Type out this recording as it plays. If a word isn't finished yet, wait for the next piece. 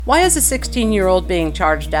Why is a 16-year-old being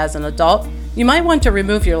charged as an adult? You might want to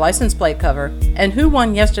remove your license plate cover. And who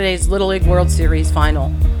won yesterday's Little League World Series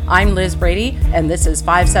final? I'm Liz Brady, and this is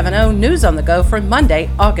 570 News on the Go for Monday,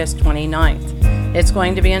 August 29th. It's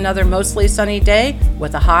going to be another mostly sunny day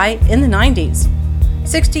with a high in the 90s.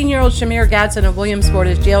 16-year-old Shamir Gadsden of Williamsport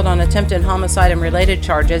is jailed on attempted homicide and related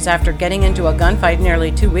charges after getting into a gunfight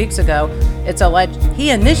nearly 2 weeks ago. It's alleged he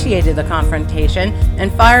initiated the confrontation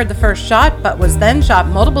and fired the first shot, but was then shot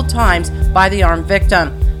multiple times by the armed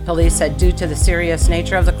victim. Police said due to the serious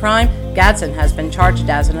nature of the crime, Gadsden has been charged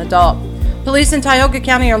as an adult. Police in Tioga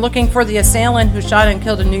County are looking for the assailant who shot and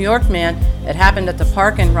killed a New York man. It happened at the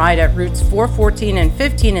park and ride at routes 414 and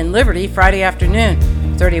 15 in Liberty Friday afternoon.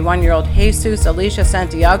 31-year-old Jesus Alicia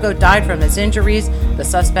Santiago died from his injuries. The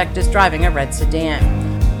suspect is driving a red sedan.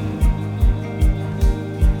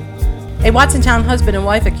 A Watsontown husband and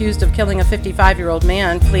wife accused of killing a 55-year-old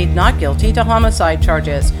man plead not guilty to homicide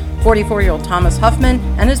charges. 44-year-old Thomas Huffman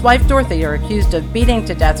and his wife Dorothy are accused of beating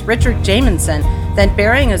to death Richard Jamison, then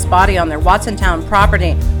burying his body on their Watsontown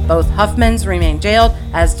property. Both Huffmans remain jailed,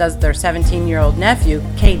 as does their 17-year-old nephew,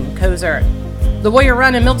 Caden Kozer. The Warrior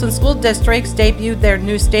Run and Milton School Districts debuted their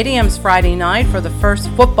new stadiums Friday night for the first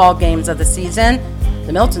football games of the season.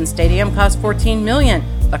 The Milton Stadium cost $14 million.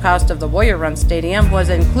 The cost of the Warrior Run Stadium was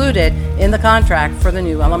included in the contract for the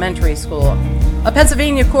new elementary school. A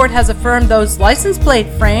Pennsylvania court has affirmed those license plate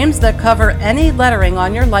frames that cover any lettering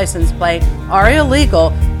on your license plate are illegal,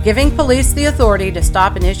 giving police the authority to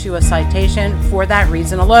stop and issue a citation for that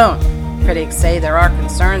reason alone. Critics say there are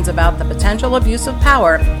concerns about the potential abuse of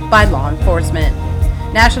power by law enforcement.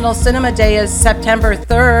 National Cinema Day is September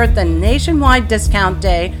 3rd. The nationwide discount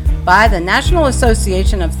day by the National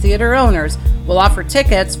Association of Theater Owners will offer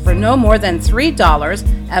tickets for no more than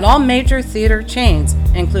 $3 at all major theater chains,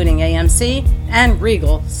 including AMC and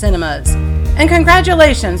Regal Cinemas. And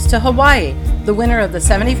congratulations to Hawaii, the winner of the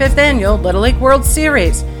 75th annual Little League World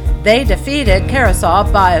Series. They defeated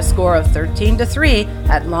Keresaw by a score of 13-3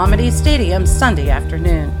 at Lomity Stadium Sunday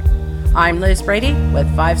afternoon. I'm Liz Brady with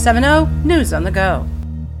 570 News on the Go.